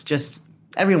trans, just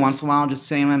every once in a while, just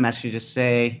send them a message, just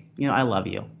say, I love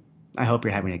you. I hope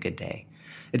you're having a good day.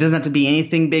 It doesn't have to be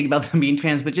anything big about them being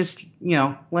trans, but just,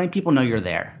 letting people know you're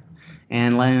there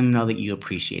and letting them know that you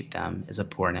appreciate them is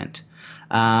important.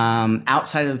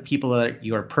 Outside of people that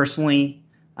you are personally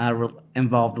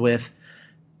involved with,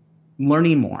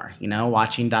 learning more,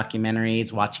 watching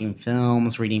documentaries, watching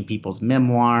films, reading people's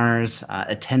memoirs,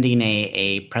 attending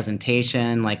a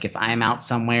presentation. Like if I'm out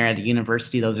somewhere at a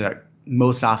university, those are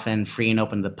most often free and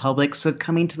open to the public. So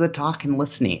coming to the talk and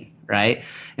listening, right?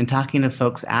 And talking to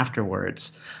folks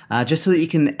afterwards, just so that you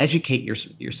can educate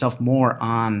yourself more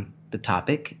on the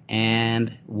topic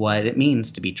and what it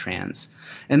means to be trans.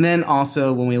 And then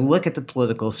also when we look at the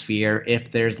political sphere,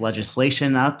 if there's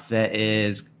legislation up that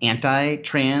is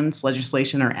anti-trans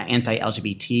legislation or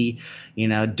anti-LGBT,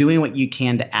 doing what you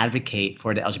can to advocate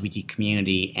for the LGBT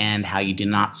community and how you do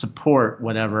not support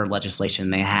whatever legislation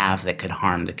they have that could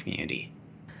harm the community.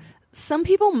 Some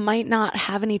people might not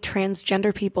have any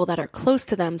transgender people that are close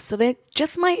to them, so they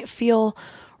just might feel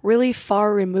really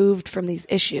far removed from these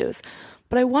issues.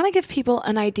 But I want to give people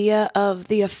an idea of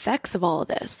the effects of all of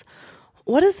this.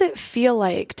 What does it feel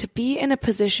like to be in a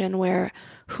position where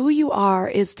who you are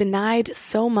is denied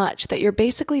so much that you're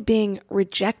basically being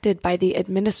rejected by the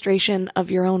administration of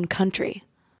your own country?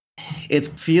 It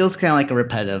feels kind of like a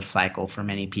repetitive cycle for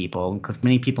many people because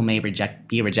many people may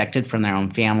be rejected from their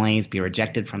own families, be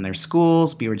rejected from their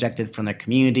schools, be rejected from their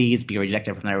communities, be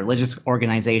rejected from their religious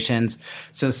organizations.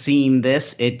 So seeing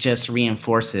this, it just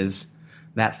reinforces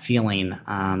that feeling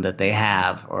that they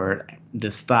have, or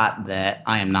this thought that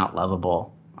I am not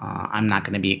lovable, I'm not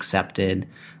going to be accepted,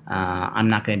 I'm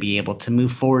not going to be able to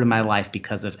move forward in my life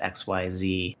because of X, Y,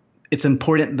 Z. It's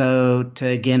important, though, to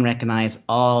again recognize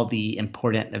all the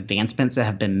important advancements that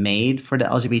have been made for the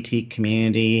LGBT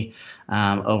community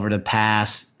over the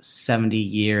past 70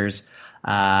 years,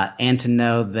 and to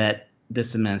know that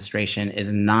this administration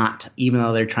is not, even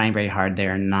though they're trying very hard,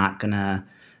 they're not going to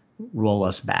roll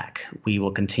us back. We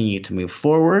will continue to move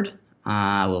forward.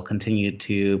 We'll continue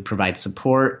to provide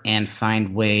support and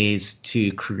find ways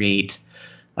to create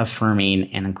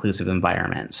affirming and inclusive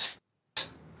environments.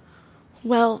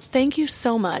 Well, thank you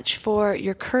so much for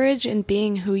your courage in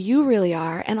being who you really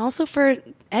are, and also for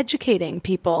educating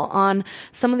people on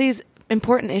some of these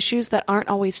important issues that aren't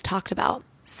always talked about.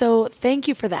 So thank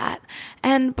you for that.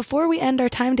 And before we end our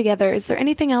time together, is there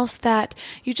anything else that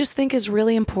you just think is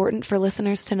really important for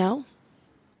listeners to know?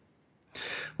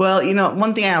 Well,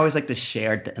 one thing I always like to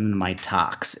share at the end of my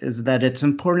talks is that it's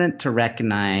important to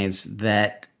recognize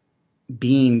that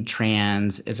being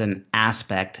trans is an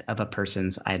aspect of a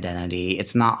person's identity.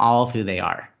 It's not all of who they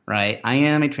are, right? I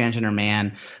am a transgender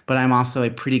man, but I'm also a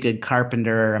pretty good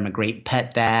carpenter. I'm a great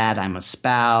pet dad. I'm a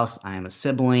spouse. I'm a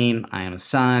sibling. I am a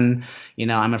son.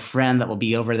 I'm a friend that will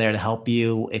be over there to help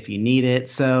you if you need it.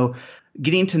 So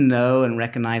getting to know and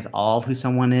recognize all of who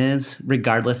someone is,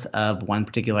 regardless of one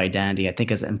particular identity, I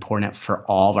think is important for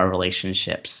all of our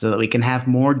relationships so that we can have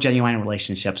more genuine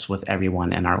relationships with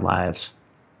everyone in our lives.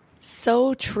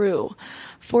 So true.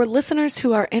 For listeners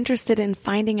who are interested in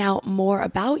finding out more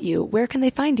about you, where can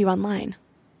they find you online?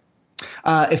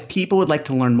 If people would like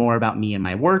to learn more about me and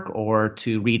my work or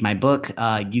to read my book,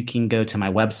 you can go to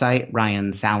my website,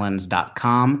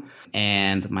 ryansallans.com.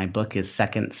 And my book is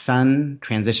Second Son,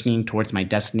 Transitioning Towards My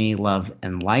Destiny, Love,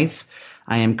 and Life.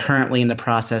 I am currently in the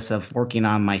process of working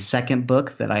on my second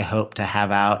book that I hope to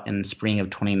have out in spring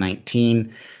of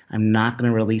 2019. I'm not going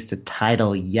to release the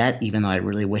title yet, even though I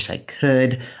really wish I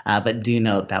could, but do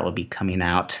note that will be coming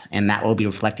out, and that will be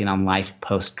reflecting on life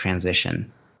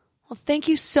post-transition. Well, thank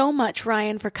you so much,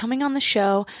 Ryan, for coming on the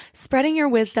show, spreading your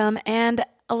wisdom, and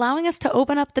allowing us to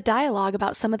open up the dialogue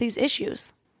about some of these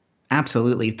issues.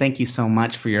 Absolutely. Thank you so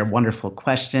much for your wonderful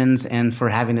questions and for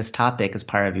having this topic as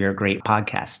part of your great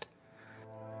podcast.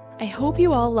 I hope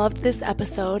you all loved this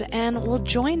episode and will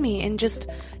join me in just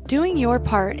doing your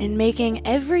part in making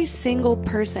every single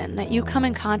person that you come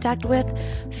in contact with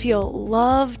feel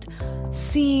loved,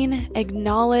 seen,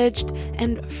 acknowledged,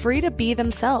 and free to be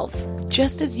themselves,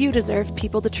 just as you deserve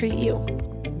people to treat you.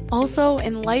 Also,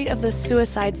 in light of the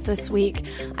suicides this week,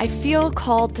 I feel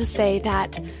called to say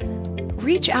that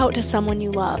reach out to someone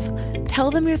you love.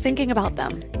 Tell them you're thinking about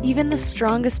them. Even the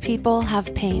strongest people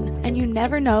have pain, and you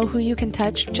never know who you can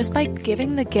touch just by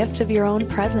giving the gift of your own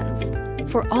presence.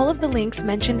 For all of the links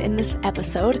mentioned in this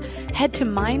episode, head to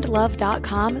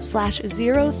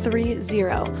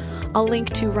mindlove.com/030. I'll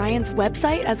link to Ryan's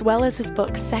website as well as his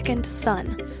book, Second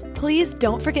Son. Please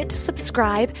don't forget to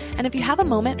subscribe, and if you have a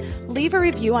moment, leave a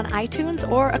review on iTunes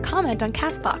or a comment on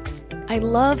CastBox. I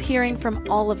love hearing from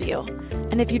all of you.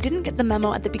 And if you didn't get the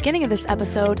memo at the beginning of this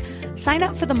episode, sign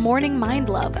up for the Morning Mind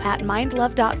Love at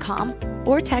mindlove.com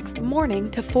or text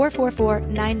MORNING to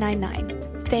 444-999.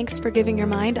 Thanks for giving your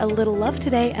mind a little love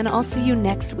today, and I'll see you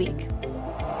next week.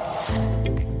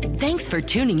 Thanks for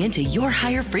tuning into Your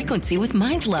Higher Frequency with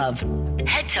Mind Love.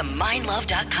 Head to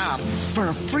mindlove.com for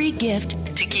a free gift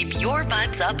to keep your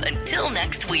vibes up until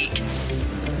next week.